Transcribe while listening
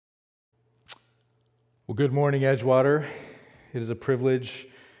Well, good morning, Edgewater. It is a privilege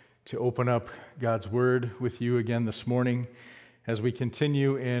to open up God's Word with you again this morning as we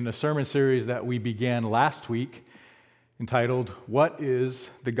continue in a sermon series that we began last week entitled, What is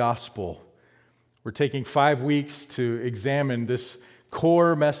the Gospel? We're taking 5 weeks to examine this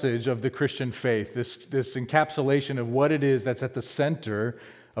core message of the Christian faith, this encapsulation of what it is that's at the center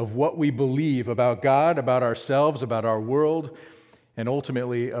of what we believe about God, about ourselves, about our world, and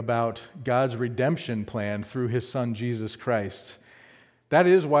ultimately about God's redemption plan through His Son, Jesus Christ. That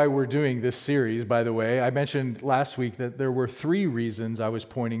is why we're doing this series, by the way. I mentioned last week that there were 3 reasons I was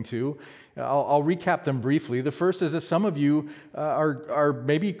pointing to. I'll recap them briefly. The first is that some of you are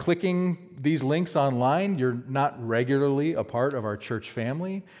maybe clicking these links online. You're not regularly a part of our church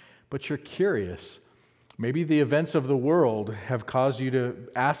family, but you're curious. Maybe the events of the world have caused you to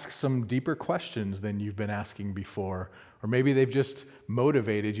ask some deeper questions than you've been asking before. Or maybe they've just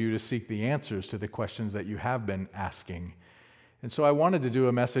motivated you to seek the answers to the questions that you have been asking. And so I wanted to do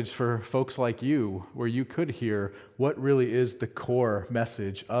a message for folks like you where you could hear what really is the core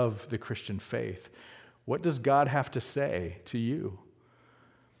message of the Christian faith. What does God have to say to you?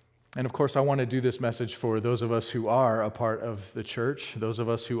 And of course, I want to do this message for those of us who are a part of the church, those of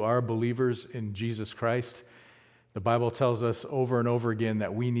us who are believers in Jesus Christ. The Bible tells us over and over again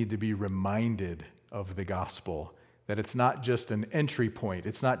that we need to be reminded of the gospel, that it's not just an entry point.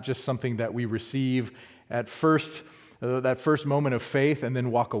 It's not just something that we receive at first, that first moment of faith and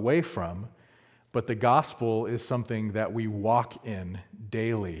then walk away from, but the gospel is something that we walk in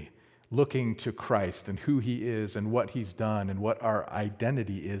daily, looking to Christ and who He is and what He's done and what our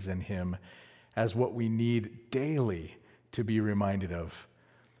identity is in Him as what we need daily to be reminded of.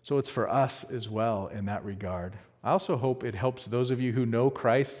 So it's for us as well in that regard. I also hope it helps those of you who know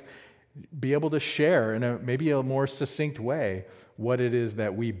Christ be able to share in maybe a more succinct way what it is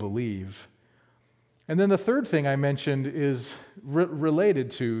that we believe. And then the third thing I mentioned is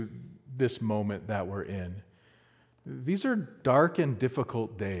related to this moment that we're in. These are dark and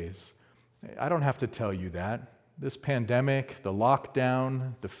difficult days. I don't have to tell you that. This pandemic, the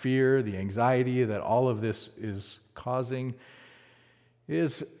lockdown, the fear, the anxiety that all of this is causing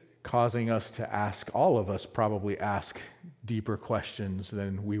us to ask, all of us probably ask deeper questions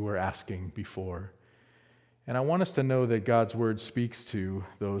than we were asking before. And I want us to know that God's Word speaks to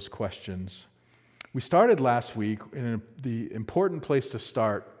those questions. We started last week in the important place to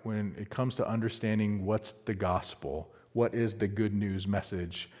start when it comes to understanding what's the gospel, what is the good news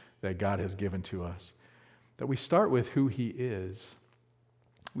message that God has given to us. That we start with who He is.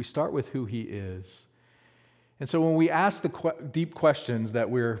 We start with who He is. And so when we ask the deep questions that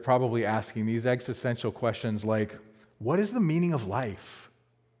we're probably asking, these existential questions like, what is the meaning of life?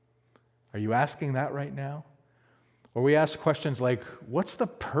 Are you asking that right now? Or we ask questions like, what's the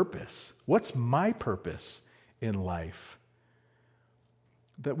purpose? What's my purpose in life?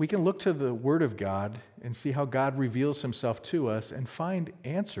 That we can look to the Word of God and see how God reveals Himself to us and find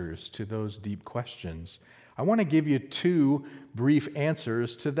answers to those deep questions. I want to give you 2 brief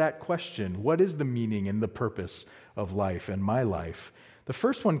answers to that question. What is the meaning and the purpose of life and my life? The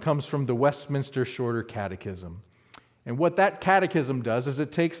first one comes from the Westminster Shorter Catechism. And what that catechism does is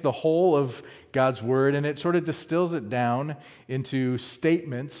it takes the whole of God's Word and it sort of distills it down into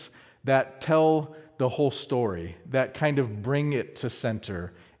statements that tell the whole story, that kind of bring it to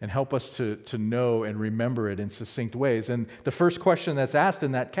center and help us to know and remember it in succinct ways. And the first question that's asked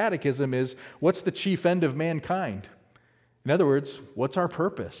in that catechism is, what's the chief end of mankind? In other words, what's our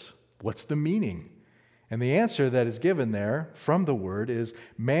purpose? What's the meaning? And the answer that is given there from the Word is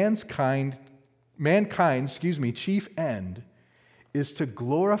mankind's chief end is to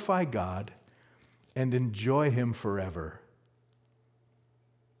glorify God and enjoy Him forever.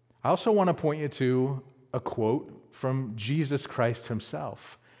 I also want to point you to a quote from Jesus Christ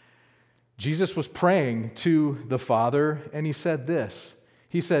Himself. Jesus was praying to the Father, and He said this.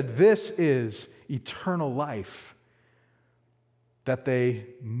 He said, "This is eternal life, that they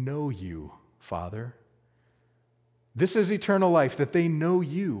know You, Father. This is eternal life, that they know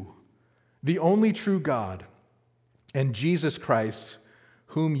You, the only true God, and Jesus Christ,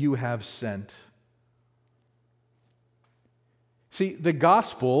 whom You have sent." See, the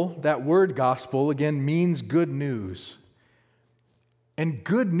gospel, that word gospel, again, means good news. And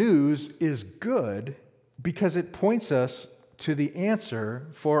good news is good because it points us to the answer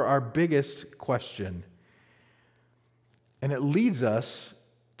for our biggest question. And it leads us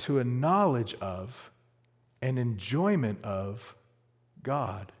to a knowledge of and enjoyment of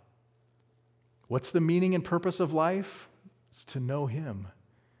God. What's the meaning and purpose of life? It's to know Him,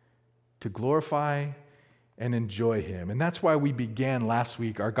 to glorify and enjoy Him. And that's why we began last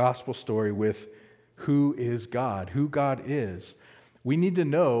week our gospel story with who is God, who God is. We need to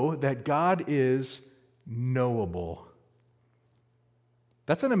know that God is knowable.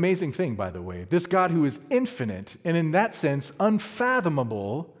 That's an amazing thing, by the way. This God who is infinite and in that sense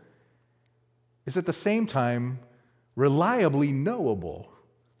unfathomable is at the same time reliably knowable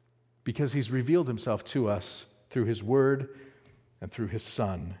because he's revealed himself to us through his word and through his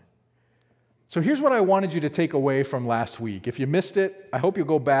Son. So here's what I wanted you to take away from last week. If you missed it, I hope you'll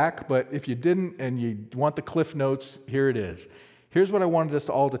go back, but if you didn't and you want the Cliff Notes, here it is. Here's what I wanted us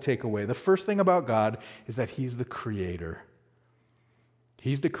all to take away. The first thing about God is that he's the creator.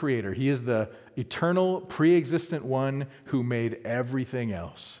 He's the creator. He is the eternal, pre-existent one who made everything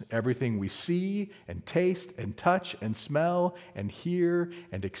else. Everything we see and taste and touch and smell and hear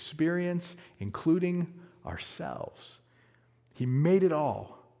and experience, including ourselves. He made it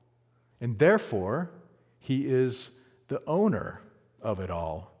all. And therefore, he is the owner of it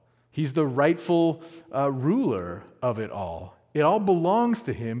all. He's the rightful ruler of it all. It all belongs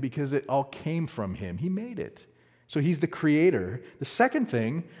to him because it all came from him. He made it. So he's the creator. The second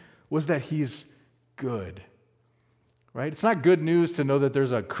thing was that he's good. Right? It's not good news to know that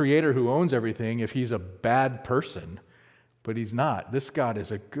there's a creator who owns everything if he's a bad person. But he's not. This God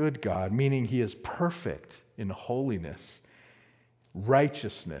is a good God, meaning he is perfect in holiness,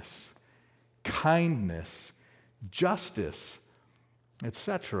 righteousness, kindness, justice,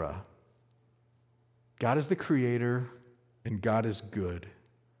 etc. God is the creator and God is good.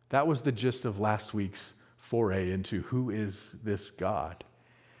 That was the gist of last week's foray into who is this God.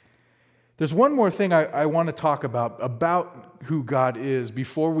 There's one more thing I want to talk about who God is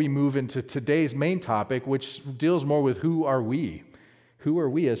before we move into today's main topic, which deals more with who are we? Who are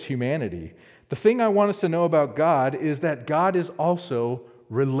we as humanity? The thing I want us to know about God is that God is also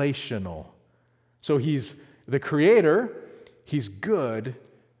relational. So he's the creator, he's good,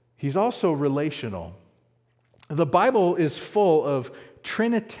 he's also relational. The Bible is full of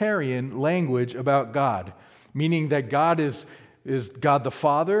Trinitarian language about God, meaning that God is God the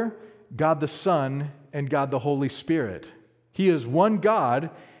Father, God the Son, and God the Holy Spirit. He is one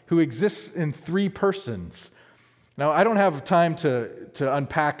God who exists in three persons. Now, I don't have time to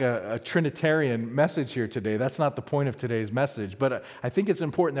unpack a Trinitarian message here today. That's not the point of today's message. But I think it's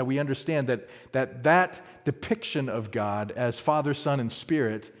important that we understand that depiction of God as Father, Son, and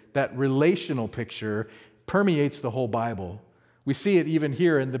Spirit, that relational picture, permeates the whole Bible. We see it even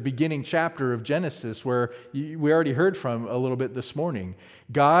here in the beginning chapter of Genesis, where we already heard from a little bit this morning.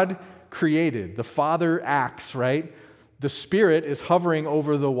 God created. The Father acts, right? The Spirit is hovering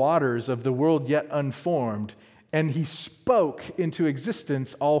over the waters of the world yet unformed. And he spoke into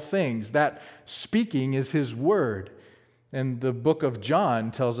existence all things. That speaking is his word. And the book of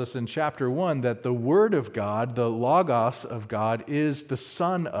John tells us in chapter 1 that the word of God, the logos of God, is the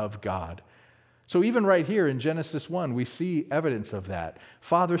Son of God. So even right here in Genesis 1, we see evidence of that.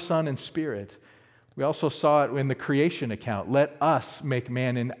 Father, Son, and Spirit. We also saw it in the creation account. Let us make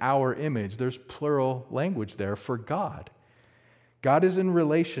man in our image. There's plural language there for God. God is in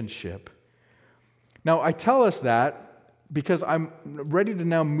relationship. Now, I tell us that because I'm ready to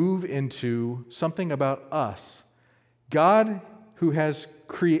now move into something about us. God, who has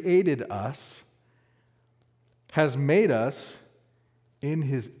created us, has made us in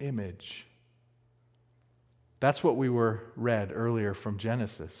his image. That's what we read earlier from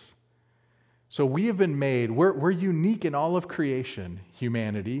Genesis. So we have been made, we're unique in all of creation,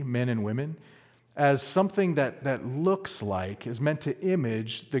 humanity, men and women, as something that looks like, is meant to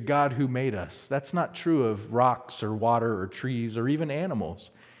image the God who made us. That's not true of rocks or water or trees or even animals.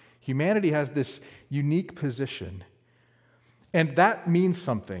 Humanity has this unique position. And that means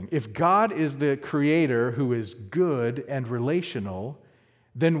something. If God is the creator who is good and relational,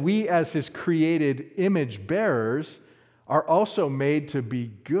 then we as his created image bearers are also made to be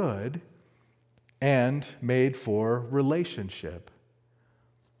good and made for relationship.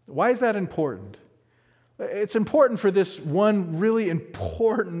 Why is that important? It's important for this one really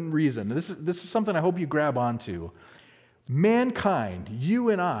important reason. This is something I hope you grab onto. Mankind, you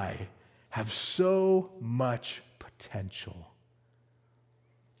and I, have so much potential.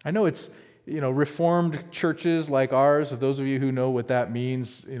 I know it's, Reformed churches like ours, those of you who know what that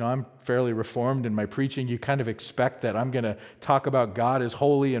means, I'm fairly Reformed in my preaching. You kind of expect that I'm going to talk about God as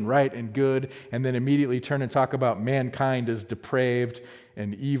holy and right and good, and then immediately turn and talk about mankind as depraved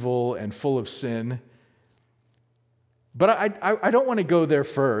and evil and full of sin. But I don't want to go there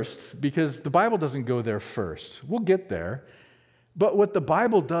first, because the Bible doesn't go there first. We'll get there. But what the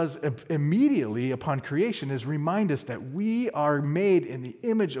Bible does immediately upon creation is remind us that we are made in the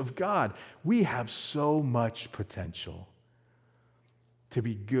image of God. We have so much potential to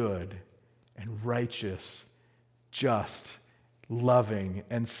be good and righteous, just, loving,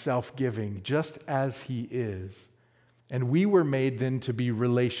 and self-giving, just as he is. And we were made then to be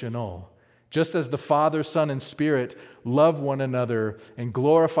relational. Just as the Father, Son, and Spirit love one another and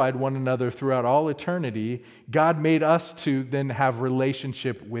glorified one another throughout all eternity, God made us to then have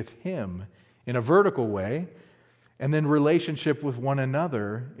relationship with him in a vertical way, and then relationship with one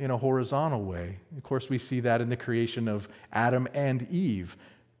another in a horizontal way. Of course, we see that in the creation of Adam and Eve.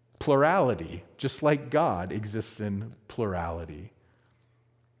 Plurality, just like God exists in plurality.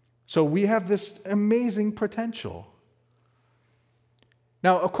 So we have this amazing potential.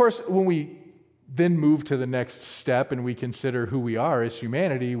 Now, of course, when we then move to the next step and we consider who we are as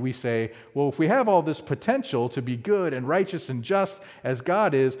humanity, we say, well, if we have all this potential to be good and righteous and just as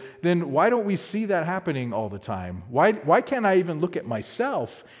God is, then why don't we see that happening all the time? Why can't I even look at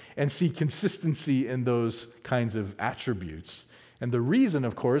myself and see consistency in those kinds of attributes? And the reason,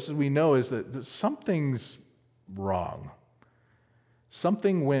 of course, as we know, is that something's wrong.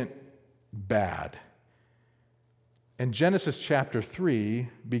 Something went bad. And Genesis chapter 3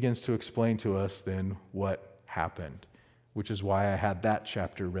 begins to explain to us then what happened, which is why I had that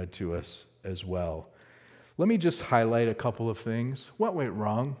chapter read to us as well. Let me just highlight a couple of things. What went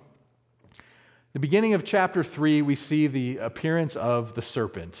wrong? The beginning of chapter 3, we see the appearance of the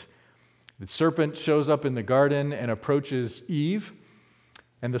serpent. The serpent shows up in the garden and approaches Eve.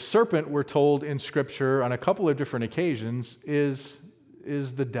 And the serpent, we're told in Scripture on a couple of different occasions, is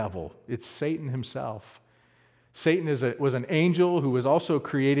the devil. It's Satan himself. Satan was an angel who was also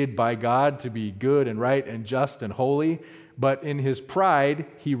created by God to be good and right and just and holy, but in his pride,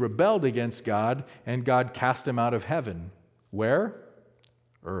 he rebelled against God, and God cast him out of heaven. Where?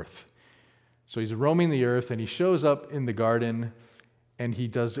 Earth. So he's roaming the earth, and he shows up in the garden, and he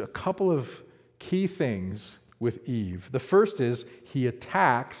does a couple of key things with Eve. The first is he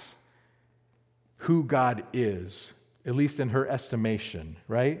attacks who God is, at least in her estimation,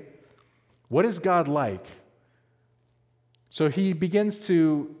 right? What is God like? So he begins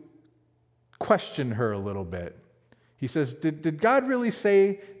to question her a little bit. He says, did God really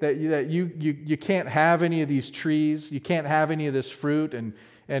say that you can't have any of these trees, you can't have any of this fruit? And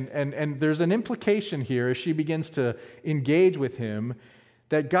there's an implication here as she begins to engage with him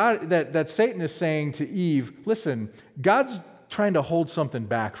that Satan is saying to Eve, listen, God's trying to hold something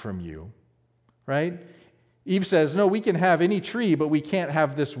back from you, right? Eve says, no, we can have any tree, but we can't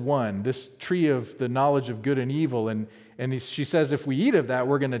have this tree of the knowledge of good and evil. And she says, if we eat of that,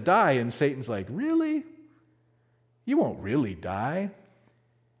 we're going to die. And Satan's like, really? You won't really die.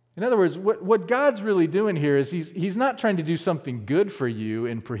 In other words, what God's really doing here is he's not trying to do something good for you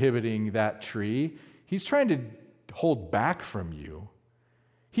in prohibiting that tree. He's trying to hold back from you.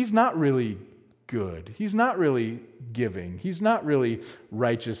 He's not really good. He's not really giving. He's not really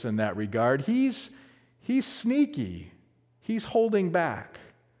righteous in that regard. He's sneaky. He's holding back,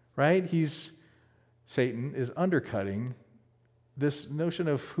 right? Satan is undercutting this notion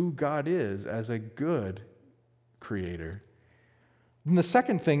of who God is as a good creator. And the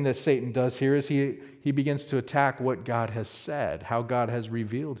second thing that Satan does here is he begins to attack what God has said, how God has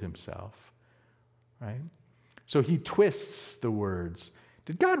revealed himself, right? So he twists the words.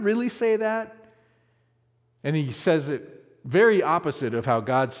 Did God really say that? And he says it very opposite of how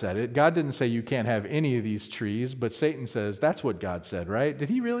God said it. God didn't say you can't have any of these trees, but Satan says that's what God said, right? Did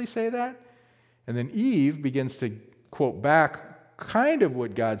he really say that? And then Eve begins to quote back kind of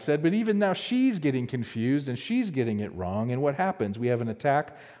what God said, but even now she's getting confused and she's getting it wrong. And what happens? We have an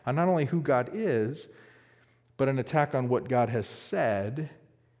attack on not only who God is, but an attack on what God has said.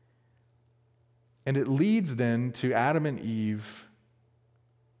 And it leads then to Adam and Eve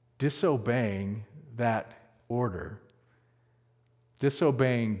disobeying that order,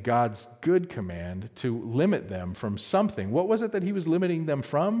 disobeying God's good command to limit them from something. What was it that he was limiting them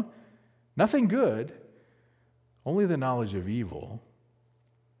from? Nothing good, only the knowledge of evil.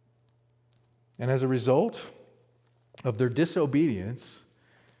 And as a result of their disobedience,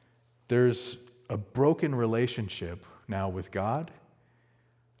 there's a broken relationship now with God,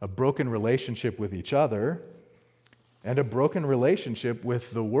 a broken relationship with each other, and a broken relationship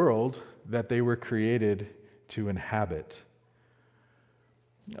with the world that they were created to inhabit.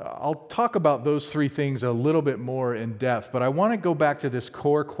 I'll talk about those three things a little bit more in depth, but I want to go back to this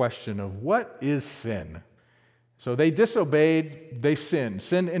core question of what is sin? So they disobeyed, they sinned.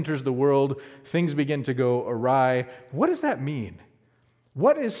 Sin enters the world, things begin to go awry. What does that mean?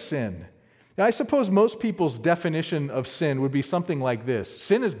 What is sin? Now, I suppose most people's definition of sin would be something like this.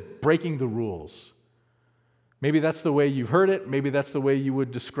 Sin is breaking the rules. Maybe that's the way you've heard it. Maybe that's the way you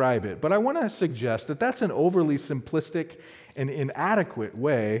would describe it. But I want to suggest that that's an overly simplistic an inadequate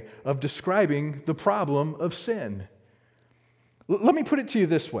way of describing the problem of sin. Let me put it to you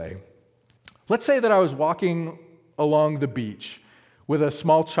this way. Let's say that I was walking along the beach with a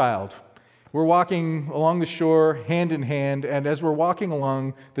small child. We're walking along the shore hand in hand, and as we're walking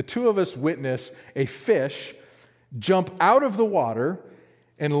along, the two of us witness a fish jump out of the water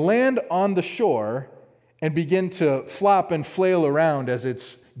and land on the shore and begin to flop and flail around as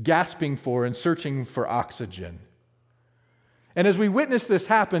it's gasping for and searching for oxygen. And as we witness this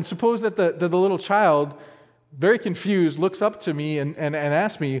happen, suppose that the little child, very confused, looks up to me and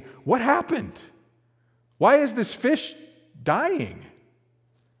asks me, "What happened? Why is this fish dying?"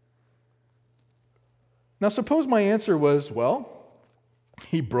 Now, suppose my answer was, well,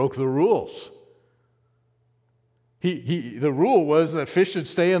 he broke the rules. The rule was that fish should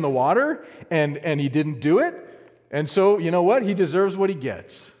stay in the water, and he didn't do it. And so, you know what? He deserves what he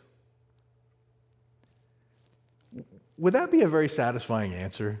gets. Would that be a very satisfying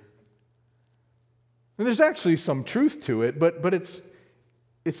answer? And there's actually some truth to it, but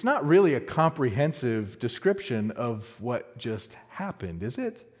it's not really a comprehensive description of what just happened, is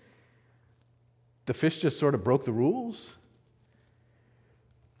it? The fish just sort of broke the rules?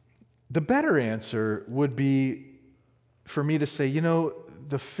 The better answer would be for me to say,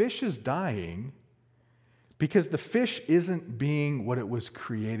 the fish is dying because the fish isn't being what it was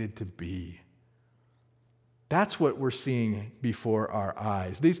created to be. That's what we're seeing before our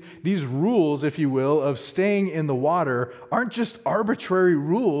eyes. These rules, if you will, of staying in the water aren't just arbitrary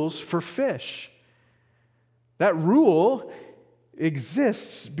rules for fish. That rule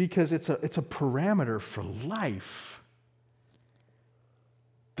exists because it's a parameter for life.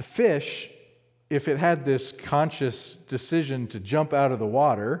 The fish, if it had this conscious decision to jump out of the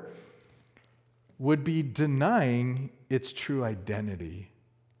water, would be denying its true identity.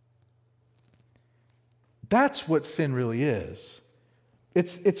 That's what sin really is.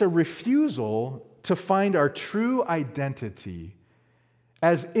 It's a refusal to find our true identity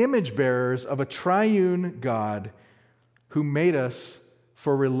as image bearers of a triune God who made us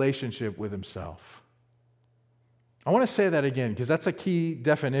for a relationship with himself. I want to say that again because that's a key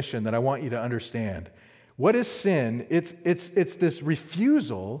definition that I want you to understand. What is sin? It's this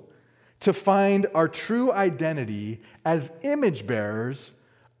refusal to find our true identity as image bearers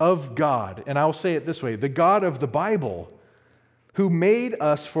of God. And I'll say it this way, the God of the Bible, who made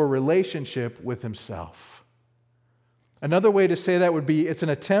us for relationship with himself. Another way to say that would be it's an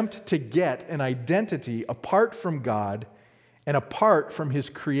attempt to get an identity apart from God and apart from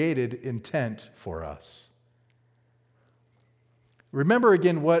his created intent for us. Remember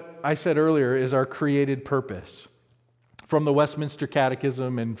again what I said earlier is our created purpose. From the Westminster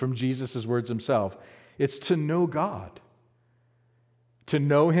Catechism and from Jesus' words himself. It's to know God, to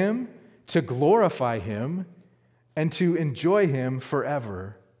know him, to glorify him, and to enjoy him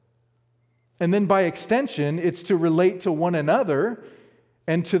forever. And then by extension, it's to relate to one another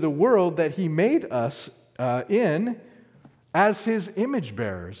and to the world that he made us in as his image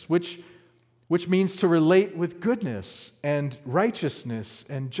bearers, which means to relate with goodness and righteousness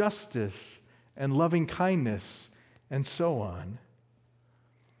and justice and loving kindness and so on.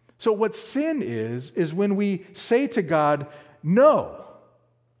 So what sin is when we say to God, no,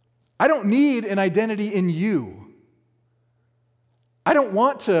 I don't need an identity in you. I don't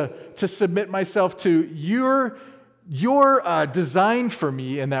want to submit myself to your design for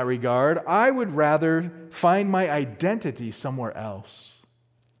me in that regard. I would rather find my identity somewhere else.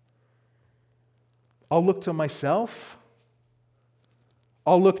 I'll look to myself.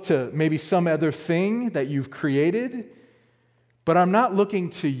 I'll look to maybe some other thing that you've created, but I'm not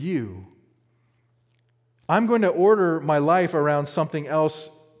looking to you. I'm going to order my life around something else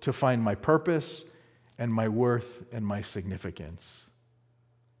to find my purpose and my worth and my significance.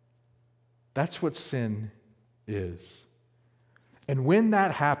 That's what sin is. And when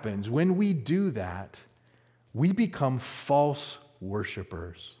that happens, when we do that, we become false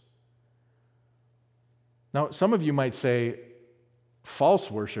worshipers. Now, some of you might say, false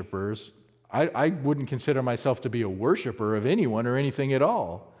worshipers, I wouldn't consider myself to be a worshiper of anyone or anything at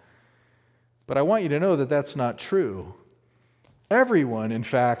all. But I want you to know that that's not true. Everyone, in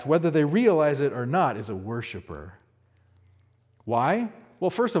fact, whether they realize it or not, is a worshiper. Why? Well,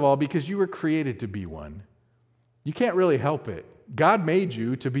 first of all, because you were created to be one. You can't really help it. God made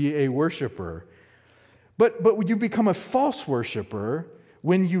you to be a worshiper. But you become a false worshiper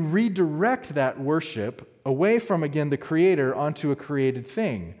when you redirect that worship away from, again, the Creator onto a created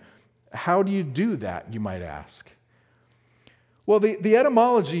thing. How do you do that, you might ask? Well, the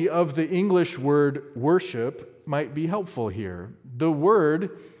etymology of the English word worship might be helpful here. The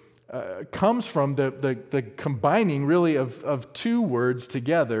word comes from the combining really of two words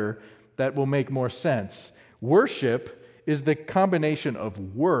together that will make more sense. Worship is the combination of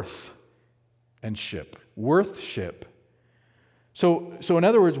worth and ship. Worthship. So in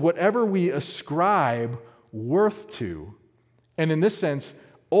other words, whatever we ascribe worth to, and in this sense,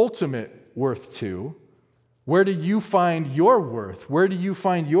 ultimate worth to, where do you find your worth? Where do you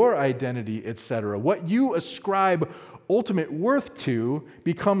find your identity, etc.? What you ascribe ultimate worth to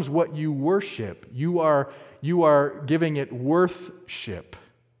becomes what you worship. You are giving it worthship.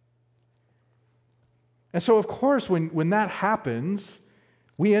 And so, of course, when that happens,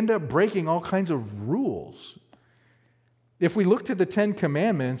 we end up breaking all kinds of rules. If we look to the Ten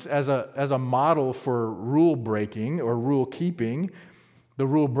Commandments as a model for rule breaking or rule keeping, the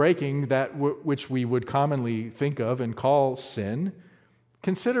rule breaking which we would commonly think of and call sin,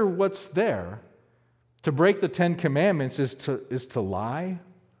 consider what's there. To break the Ten Commandments is to lie,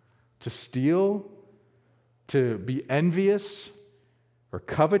 to steal, to be envious or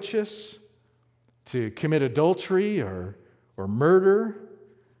covetous, to commit adultery or murder.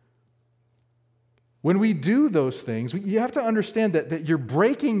 When we do those things, you have to understand that you're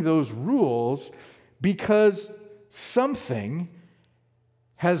breaking those rules because something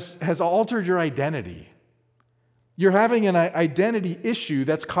has altered your identity. You're having an identity issue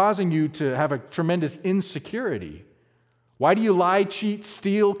that's causing you to have a tremendous insecurity. Why do you lie, cheat,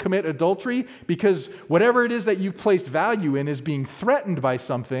 steal, commit adultery? Because whatever it is that you've placed value in is being threatened by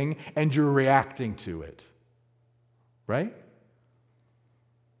something and you're reacting to it. Right?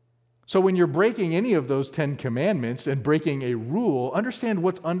 So when you're breaking any of those 10 commandments and breaking a rule, understand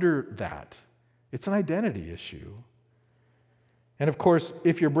what's under that. It's an identity issue. And of course,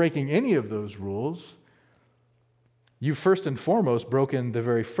 if you're breaking any of those rules, you've first and foremost broken the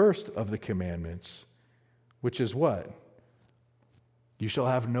very first of the commandments, which is what? You shall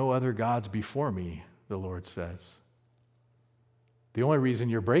have no other gods before me, the Lord says. The only reason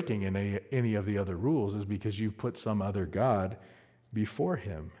you're breaking any of the other rules is because you've put some other God before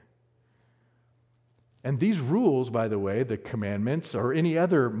him. And these rules, by the way, the commandments or any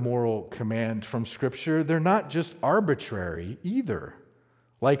other moral command from Scripture, they're not just arbitrary either.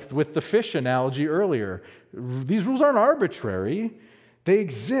 Like with the fish analogy earlier, these rules aren't arbitrary. They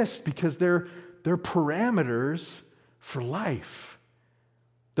exist because they're parameters for life.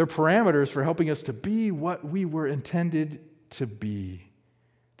 They're parameters for helping us to be what we were intended to be,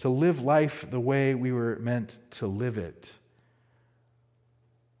 to live life the way we were meant to live it.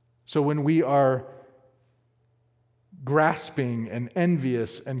 So when we are grasping and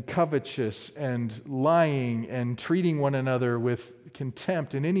envious and covetous and lying and treating one another with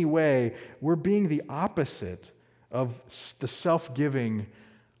contempt in any way, we're being the opposite of the self-giving,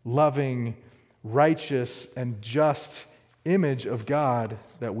 loving, righteous, and just image of God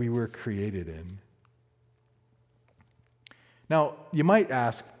that we were created in. Now, you might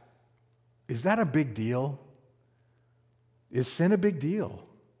ask, is that a big deal? Is sin a big deal?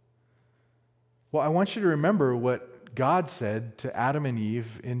 Well, I want you to remember what God said to Adam and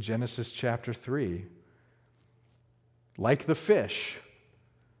Eve in Genesis chapter 3. Like the fish,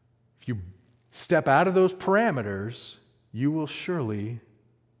 if you step out of those parameters, you will surely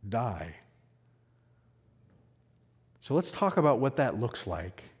die. So let's talk about what that looks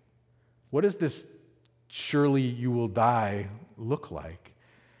like. What does this surely you will die look like?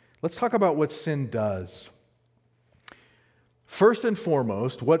 Let's talk about what sin does. First and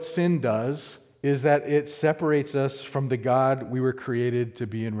foremost, what sin does is that it separates us from the God we were created to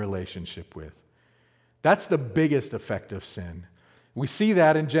be in relationship with. That's the biggest effect of sin. We see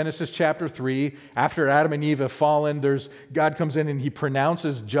that in Genesis chapter 3. After Adam and Eve have fallen, God comes in and he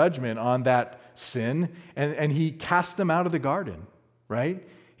pronounces judgment on that sin, and he casts them out of the garden, right?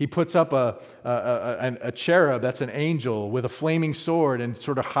 He puts up a cherub, that's an angel, with a flaming sword and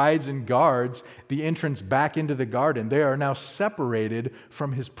sort of hides and guards the entrance back into the garden. They are now separated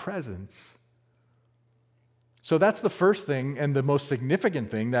from his presence. So that's the first thing and the most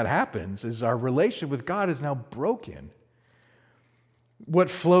significant thing that happens is our relationship with God is now broken. What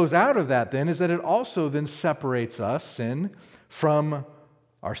flows out of that then is that it also then separates us, sin, from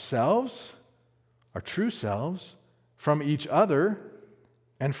ourselves, our true selves, from each other,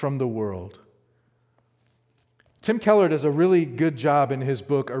 and from the world. Tim Keller does a really good job in his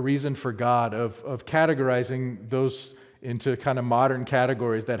book, A Reason for God, of categorizing those into kind of modern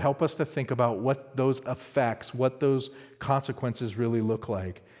categories that help us to think about what those effects, what those consequences really look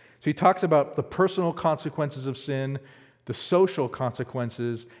like. So he talks about the personal consequences of sin, the social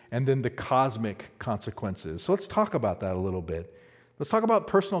consequences, and then the cosmic consequences. So let's talk about that a little bit. Let's talk about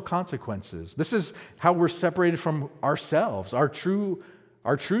personal consequences. This is how we're separated from ourselves, our true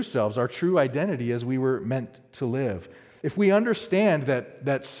our true selves, our true identity as we were meant to live. If we understand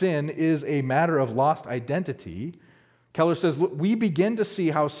that sin is a matter of lost identity, Keller says, look, we begin to see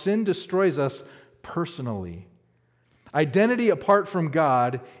how sin destroys us personally. Identity apart from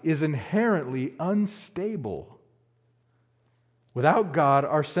God is inherently unstable. Without God,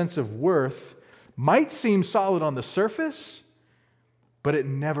 our sense of worth might seem solid on the surface, but it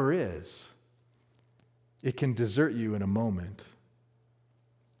never is. It can desert you in a moment.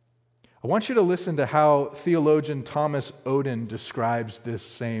 I want you to listen to how theologian Thomas Oden describes this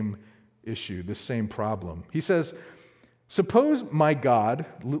same issue, this same problem. He says, suppose my God,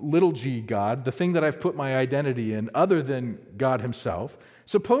 little g God, the thing that I've put my identity in other than God himself,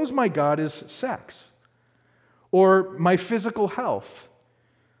 suppose my God is sex, or my physical health,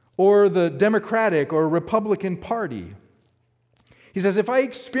 or the Democratic or Republican Party. He says, if I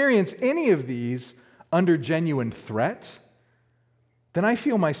experience any of these under genuine threat, then I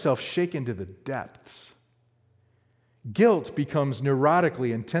feel myself shaken to the depths. Guilt becomes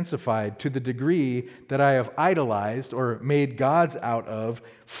neurotically intensified to the degree that I have idolized or made gods out of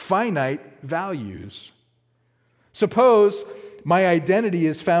finite values. Suppose my identity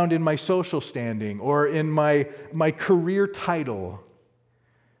is found in my social standing or in my career title.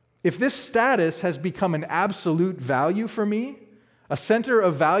 If this status has become an absolute value for me, a center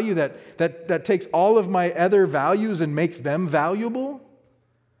of value that takes all of my other values and makes them valuable,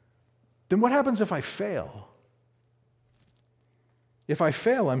 then what happens if I fail? If I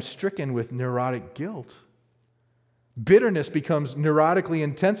fail, I'm stricken with neurotic guilt. Bitterness becomes neurotically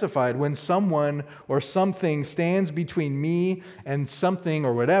intensified when someone or something stands between me and something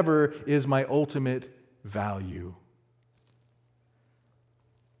or whatever is my ultimate value.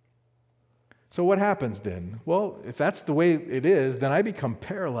 So what happens then? Well, if that's the way it is, then I become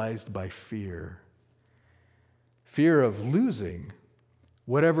paralyzed by fear. Fear of losing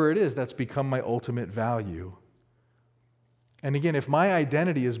whatever it is that's become my ultimate value. And again, if my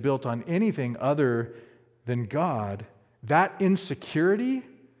identity is built on anything other than God, that insecurity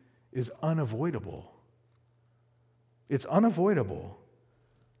is unavoidable. It's unavoidable.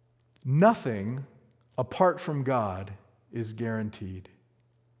 Nothing apart from God is guaranteed.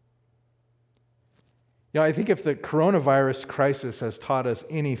 You know, I think if the coronavirus crisis has taught us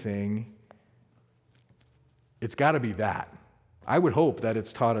anything, it's got to be that. I would hope that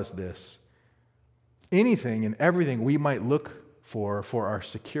it's taught us this. Anything and everything we might look for our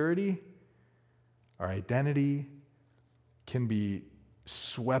security, our identity, can be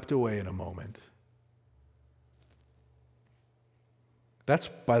swept away in a moment. That's,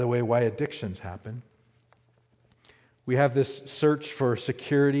 by the way, why addictions happen. We have this search for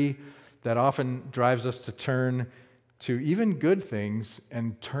security that often drives us to turn to even good things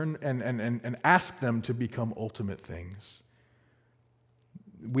and turn and ask them to become ultimate things.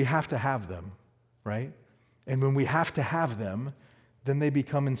 We have to have them, right? And when we have to have them, then they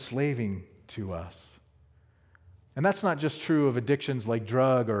become enslaving to us. And that's not just true of addictions like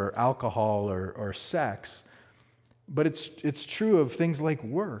drug or alcohol or sex, but it's true of things like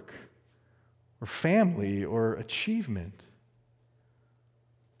work or family or achievement.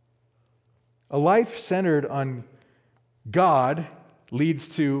 A life centered on God leads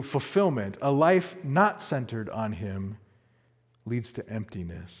to fulfillment. A life not centered on Him leads to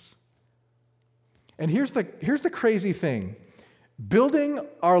emptiness. And here's the crazy thing. Building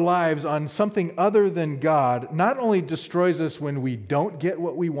our lives on something other than God not only destroys us when we don't get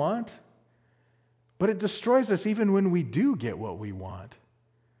what we want, but it destroys us even when we do get what we want.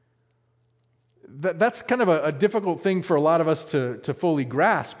 That's kind of a difficult thing for a lot of us to fully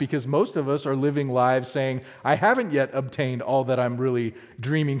grasp, because most of us are living lives saying, I haven't yet obtained all that I'm really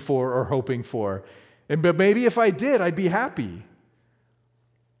dreaming for or hoping for. But maybe if I did, I'd be happy.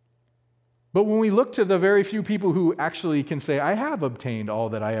 But when we look to the very few people who actually can say, I have obtained all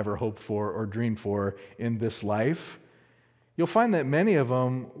that I ever hoped for or dreamed for in this life, you'll find that many of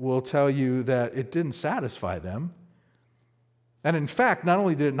them will tell you that it didn't satisfy them. And in fact, not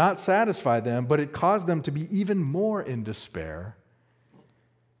only did it not satisfy them, but it caused them to be even more in despair,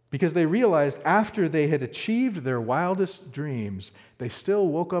 because they realized after they had achieved their wildest dreams, they still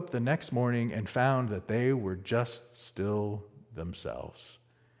woke up the next morning and found that they were just still themselves.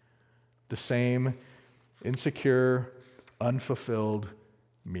 The same insecure, unfulfilled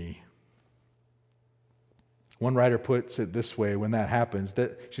me. One writer puts it this way when that happens,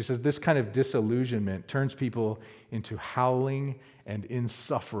 that she says this kind of disillusionment turns people into howling and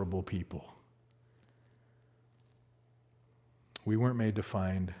insufferable people. We weren't made to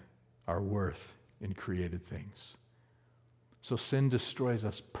find our worth in created things. So sin destroys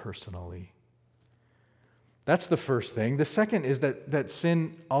us personally. That's the first thing. The second is that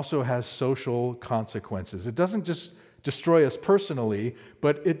sin also has social consequences. It doesn't just destroy us personally,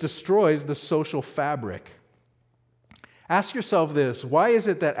 but it destroys the social fabric. Ask yourself this: why is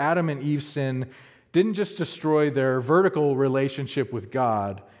it that Adam and Eve's sin didn't just destroy their vertical relationship with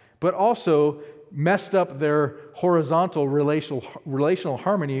God, but also messed up their horizontal relational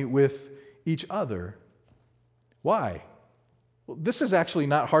harmony with each other? Why? Well, this is actually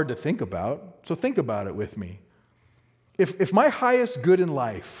not hard to think about, so think about it with me. If my highest good in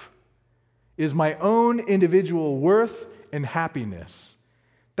life is my own individual worth and happiness,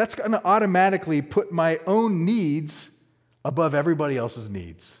 that's going to automatically put my own needs above everybody else's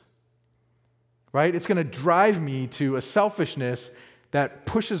needs. Right? It's going to drive me to a selfishness that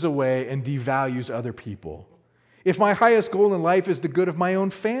pushes away and devalues other people. If my highest goal in life is the good of my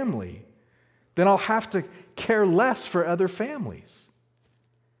own family, then I'll have to care less for other families.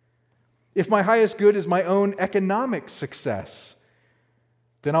 If my highest good is my own economic success,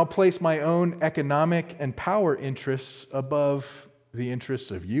 then I'll place my own economic and power interests above the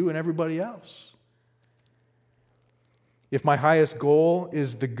interests of you and everybody else. If my highest goal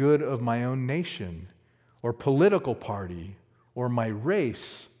is the good of my own nation or political party or my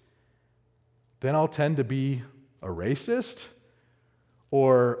race, then I'll tend to be a racist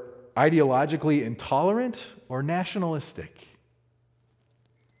or ideologically intolerant or nationalistic.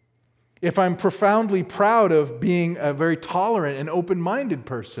 If I'm profoundly proud of being a very tolerant and open-minded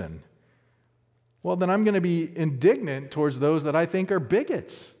person, well, then I'm going to be indignant towards those that I think are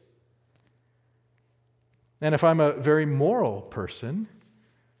bigots. And if I'm a very moral person,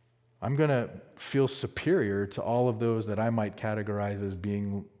 I'm going to feel superior to all of those that I might categorize as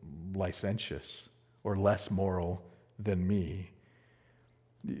being licentious or less moral than me.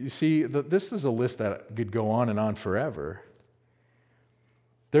 You see, this is a list that could go on and on forever.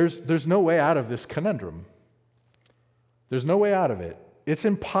 There's no way out of this conundrum. There's no way out of it. It's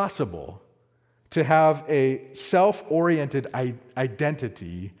impossible to have a self-oriented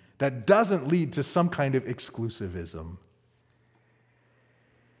identity that doesn't lead to some kind of exclusivism.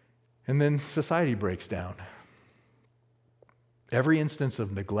 And then society breaks down. Every instance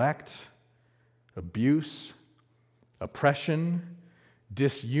of neglect, abuse, oppression,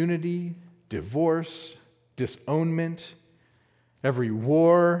 disunity, divorce, disownment, every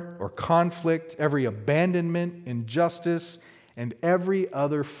war or conflict, every abandonment, injustice, and every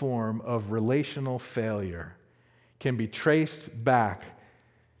other form of relational failure can be traced back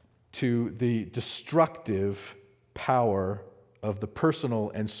to the destructive power of the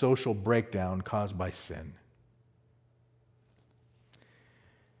personal and social breakdown caused by sin.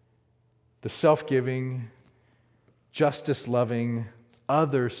 The self-giving, justice-loving,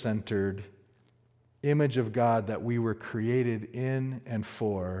 other-centered image of God that we were created in and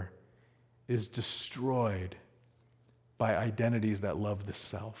for is destroyed by identities that love the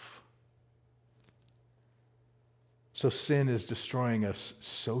self. So sin is destroying us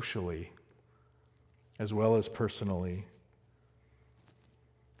socially as well as personally.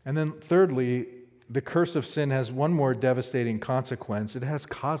 And then thirdly, the curse of sin has one more devastating consequence. It has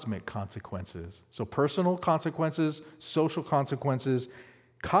cosmic consequences. So personal consequences, social consequences,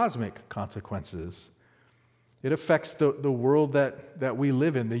 cosmic consequences. It affects the world that we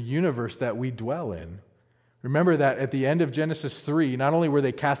live in, the universe that we dwell in. Remember that at the end of Genesis 3, not only were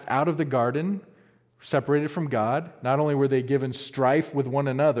they cast out of the garden, separated from God, not only were they given strife with one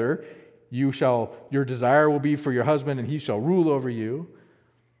another, your desire will be for your husband and he shall rule over you,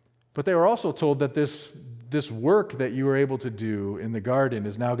 but they were also told that this work that you were able to do in the garden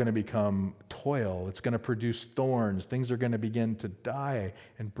is now going to become toil. It's going to produce thorns. Things are going to begin to die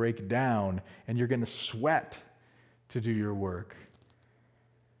and break down, and you're going to sweat to do your work.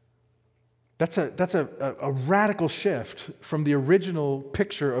 That's a radical shift from the original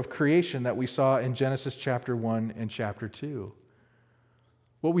picture of creation that we saw in Genesis chapter 1 and chapter 2.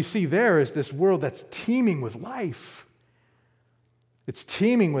 What we see there is this world that's teeming with life. It's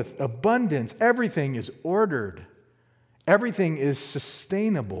teeming with abundance. Everything is ordered. Everything is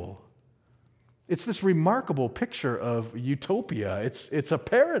sustainable. It's this remarkable picture of utopia. It's a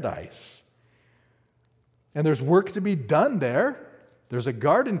paradise. And there's work to be done there. There's a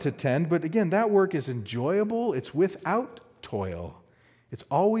garden to tend, but again, that work is enjoyable. It's without toil. It's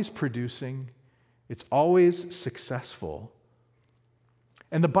always producing. It's always successful.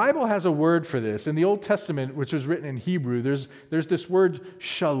 And the Bible has a word for this. In the Old Testament, which was written in Hebrew, there's this word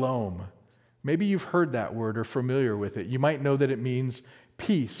shalom. Maybe you've heard that word or familiar with it. You might know that it means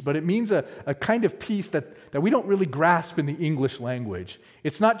peace, but it means a kind of peace that we don't really grasp in the English language.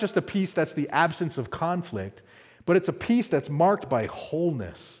 It's not just a peace that's the absence of conflict, but it's a peace that's marked by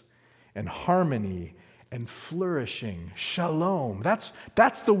wholeness and harmony and flourishing. Shalom.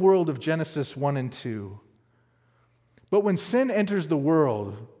 That's the world of Genesis 1 and 2. But when sin enters the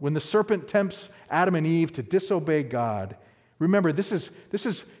world, when the serpent tempts Adam and Eve to disobey God, remember, this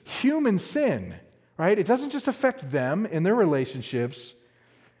is human sin, right? It doesn't just affect them in their relationships,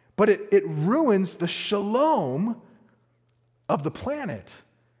 but it ruins the shalom of the planet.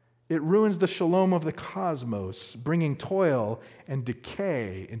 It ruins the shalom of the cosmos, bringing toil and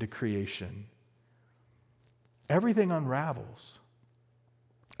decay into creation. Everything unravels.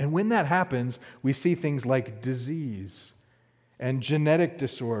 And when that happens, we see things like disease and genetic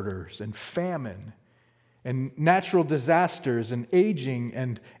disorders and famine and natural disasters and aging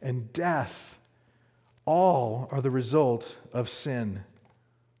and death. All are the result of sin.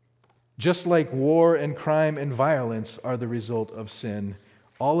 Just like war and crime and violence are the result of sin,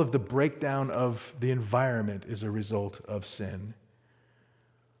 all of the breakdown of the environment is a result of sin.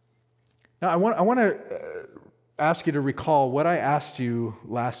 Now, I want to ask you to recall what I asked you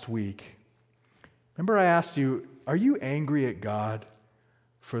last week. Remember, I asked you, are you angry at God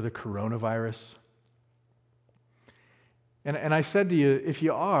for the coronavirus? And I said to you, if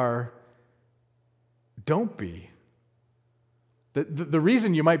you are, don't be. The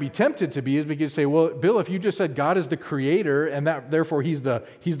reason you might be tempted to be is because you say, well, Bill, if you just said God is the creator and that therefore he's the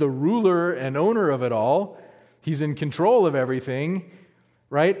ruler and owner of it all, he's in control of everything,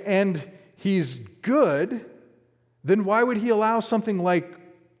 right? And he's good, then why would he allow something like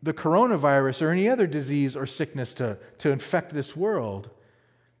the coronavirus or any other disease or sickness to infect this world?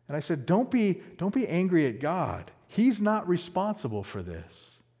 And I said, don't be angry at God. He's not responsible for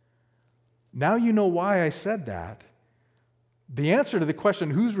this. Now you know why I said that. The answer to the question,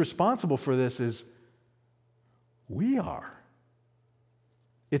 who's responsible for this, is we are.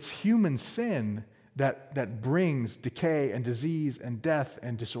 It's human sin that brings decay and disease and death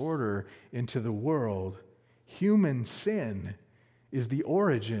and disorder into the world. Human sin is the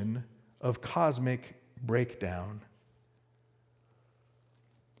origin of cosmic breakdown.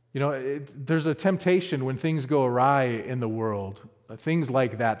 You know, there's a temptation when things go awry in the world, things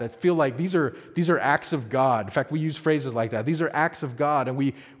like that feel like these are acts of God. In fact, we use phrases like that. These are acts of God, and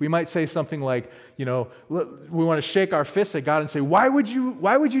we might say something like, you know, we want to shake our fists at God and say, why would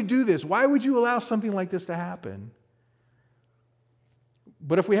you do this? Why would you allow something like this to happen?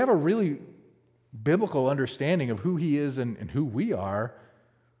 But if we have a really biblical understanding of who He is and who we are,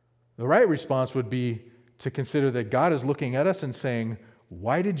 the right response would be to consider that God is looking at us and saying,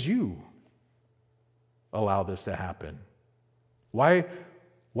 why did you allow this to happen? Why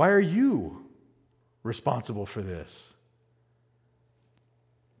are you responsible for this?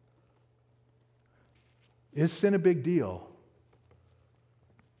 Is sin a big deal?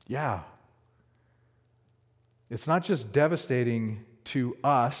 Yeah. It's not just devastating to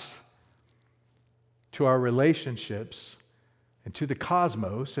us, to our relationships, and to the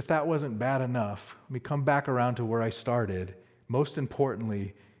cosmos. If that wasn't bad enough, let me come back around to where I started. Most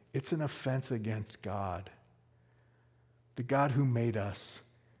importantly, it's an offense against God, the God who made us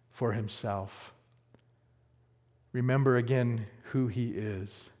for Himself. Remember again who He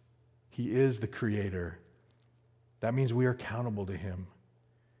is. He is the Creator. That means we are accountable to Him.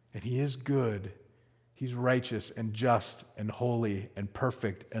 And He is good. He's righteous and just and holy and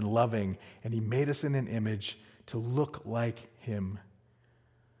perfect and loving. And He made us in an image to look like Him.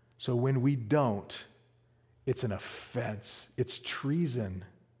 So when we don't, it's an offense. It's treason.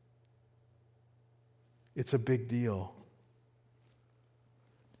 It's a big deal.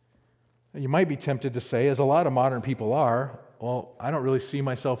 You might be tempted to say, as a lot of modern people are, well, I don't really see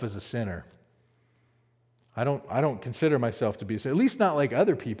myself as a sinner. I don't consider myself to be a sinner, at least not like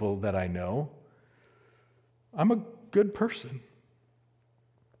other people that I know. I'm a good person.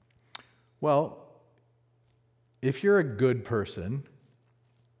 Well, if you're a good person,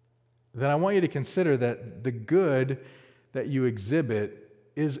 then I want you to consider that the good that you exhibit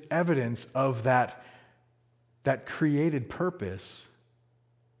is evidence of that created purpose,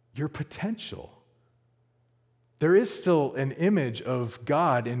 your potential. There is still an image of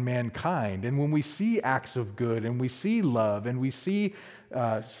God in mankind, and when we see acts of good, and we see love, and we see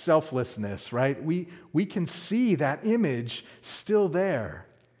selflessness, right? We can see that image still there.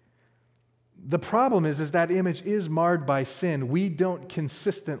 The problem is that image is marred by sin. We don't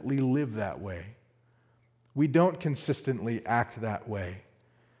consistently live that way. We don't consistently act that way.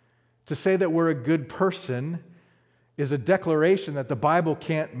 To say that we're a good person is a declaration that the Bible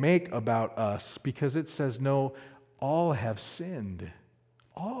can't make about us, because it says, no, all have sinned.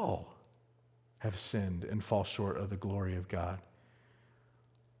 All have sinned and fall short of the glory of God.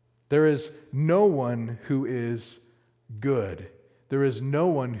 There is no one who is good. There is no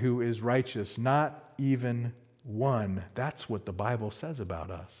one who is righteous, not even one. That's what the Bible says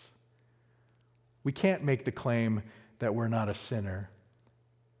about us. We can't make the claim that we're not a sinner.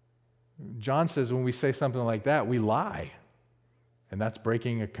 John says when we say something like that, we lie. And that's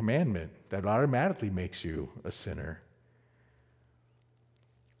breaking a commandment that automatically makes you a sinner.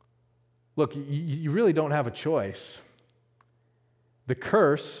 Look, you really don't have a choice. The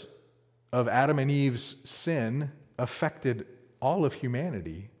curse of Adam and Eve's sin affected all of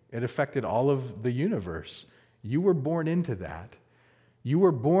humanity. It affected all of the universe. You were born into that. You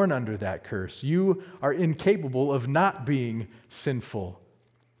were born under that curse. You are incapable of not being sinful.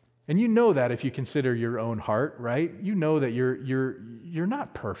 And you know that if you consider your own heart, right? You know that you're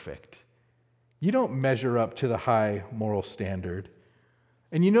not perfect. You don't measure up to the high moral standard.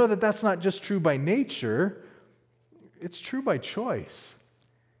 And you know that that's not just true by nature, it's true by choice.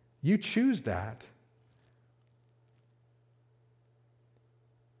 You choose that.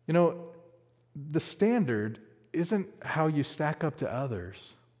 You know, the standard isn't how you stack up to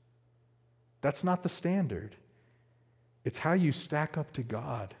others. That's not the standard. It's how you stack up to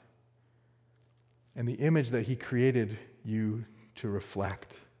God and the image that He created you to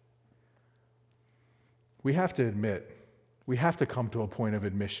reflect. We have to admit, we have to come to a point of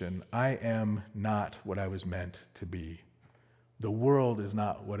admission. I am not what I was meant to be. The world is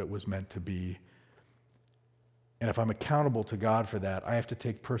not what it was meant to be. And if I'm accountable to God for that, I have to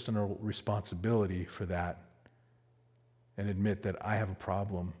take personal responsibility for that and admit that I have a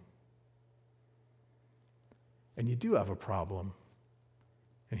problem. And you do have a problem.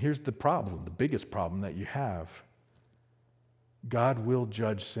 And here's the problem, the biggest problem that you have. God will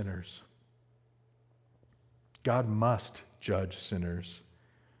judge sinners. God must judge sinners.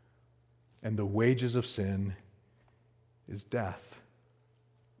 And the wages of sin is death.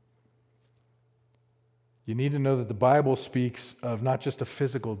 You need to know that the Bible speaks of not just a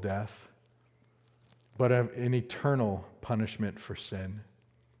physical death, but of an eternal punishment for sin.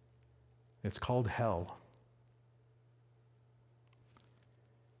 It's called hell.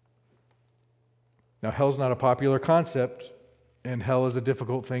 Now, hell's not a popular concept, and hell is a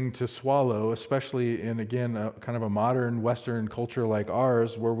difficult thing to swallow, especially in, again, kind of a modern Western culture like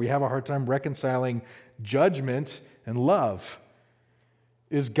ours, where we have a hard time reconciling judgment and love.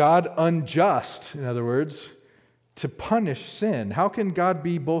 Is God unjust, in other words, to punish sin? How can God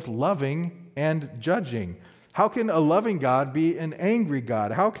be both loving and judging? How can a loving God be an angry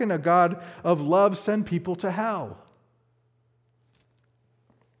God? How can a God of love send people to hell?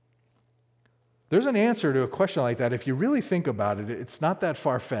 There's an answer to a question like that. If you really think about it, it's not that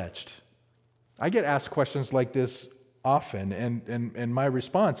far-fetched. I get asked questions like this often, and my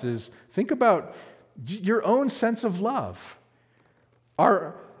response is, think about your own sense of love.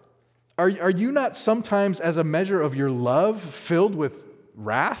 Are you not sometimes, as a measure of your love, filled with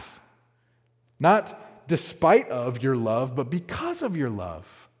wrath? Not despite of your love, but because of your love.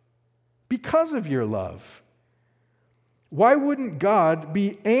 Because of your love. Why wouldn't God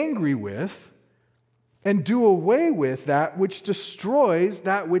be angry with and do away with that which destroys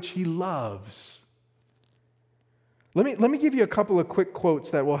that which He loves? Let me give you a couple of quick quotes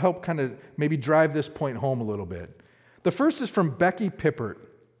that will help kind of maybe drive this point home a little bit. The first is from Becky Pippert.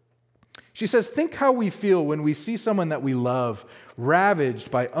 She says, think how we feel when we see someone that we love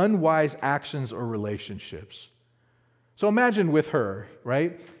ravaged by unwise actions or relationships. So imagine with her,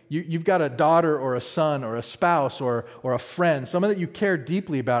 right? You've got a daughter or a son or a spouse or a friend, someone that you care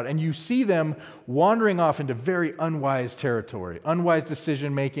deeply about, and you see them wandering off into very unwise territory, unwise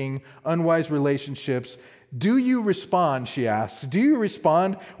decision-making, unwise relationships. Do you respond, she asks, do you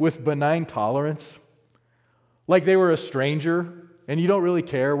respond with benign tolerance? Like they were a stranger and you don't really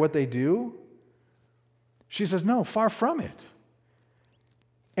care what they do? She says, no, far from it.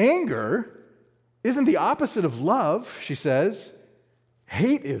 Anger isn't the opposite of love, she says.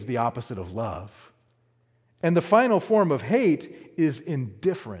 Hate is the opposite of love. And the final form of hate is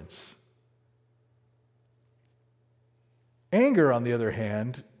indifference. Anger, on the other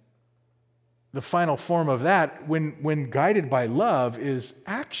hand, the final form of that, when guided by love, is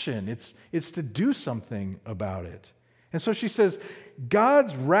action. It's to do something about it. And so she says,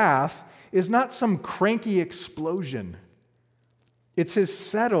 God's wrath is not some cranky explosion. It's His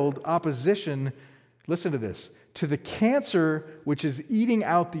settled opposition, listen to this, to the cancer which is eating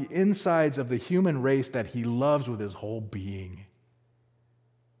out the insides of the human race that He loves with His whole being.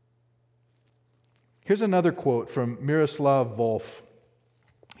 Here's another quote from Miroslav Volf.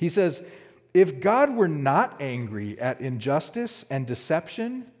 He says, if God were not angry at injustice and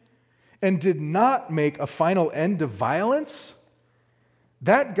deception and did not make a final end to violence,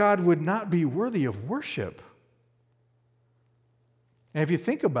 that God would not be worthy of worship. And if you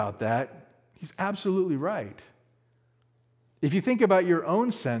think about that, he's absolutely right. If you think about your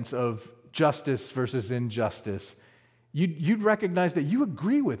own sense of justice versus injustice, you'd recognize that you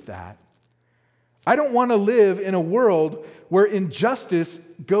agree with that. I don't want to live in a world where injustice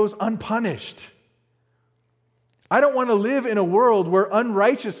goes unpunished. I don't want to live in a world where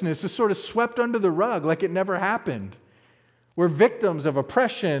unrighteousness is sort of swept under the rug like it never happened, where victims of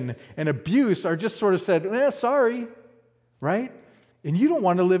oppression and abuse are just sort of said, sorry, right? And you don't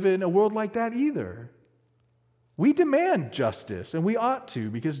want to live in a world like that either. We demand justice, and we ought to,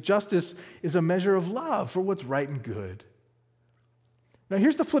 because justice is a measure of love for what's right and good. Now,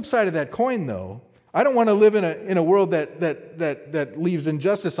 here's the flip side of that coin, though. I don't want to live in a world that leaves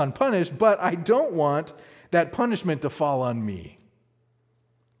injustice unpunished, but I don't want that punishment to fall on me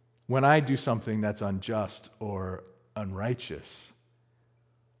when I do something that's unjust or unrighteous.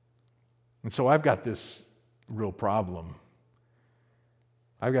 And so I've got this real problem.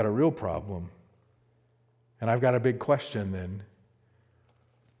 I've got a real problem. And I've got a big question then.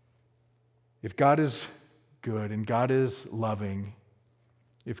 If God is good and God is loving,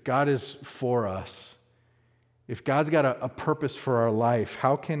 if God is for us, if God's got a purpose for our life,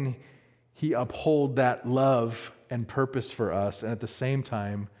 how can he uphold that love and purpose for us and at the same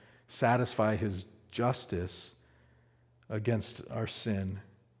time satisfy his justice against our sin?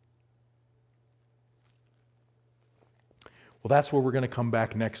 Well, that's where we're going to come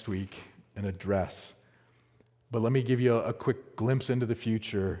back next week and address. But let me give you a quick glimpse into the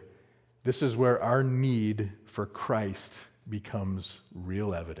future. This is where our need for Christ becomes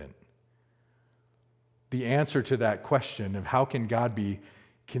real evident. The answer to that question of how can God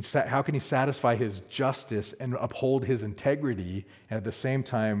how can he satisfy his justice and uphold his integrity and at the same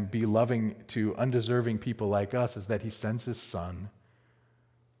time be loving to undeserving people like us is that he sends his Son.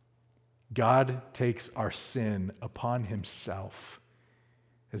 God takes our sin upon himself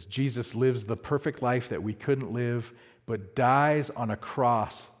as Jesus lives the perfect life that we couldn't live, but dies on a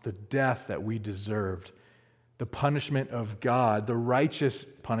cross, the death that we deserved. The punishment of God, the righteous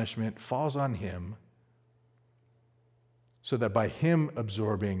punishment, falls on him so that by him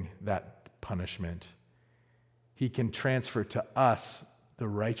absorbing that punishment, he can transfer to us the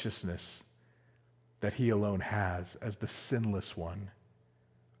righteousness that he alone has as the sinless one.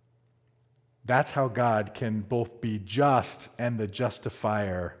 That's how God can both be just and the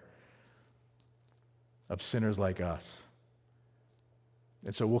justifier of sinners like us.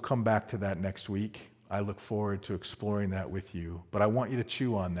 And so we'll come back to that next week. I look forward to exploring that with you. But I want you to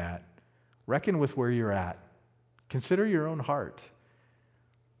chew on that. Reckon with where you're at. Consider your own heart.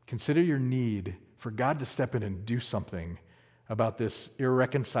 Consider your need for God to step in and do something about this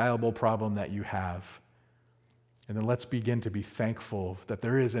irreconcilable problem that you have. And then let's begin to be thankful that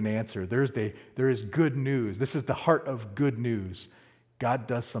there is an answer. There is good news. This is the heart of good news. God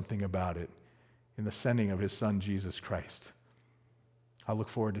does something about it in the sending of his Son, Jesus Christ. I look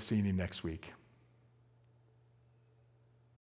forward to seeing you next week.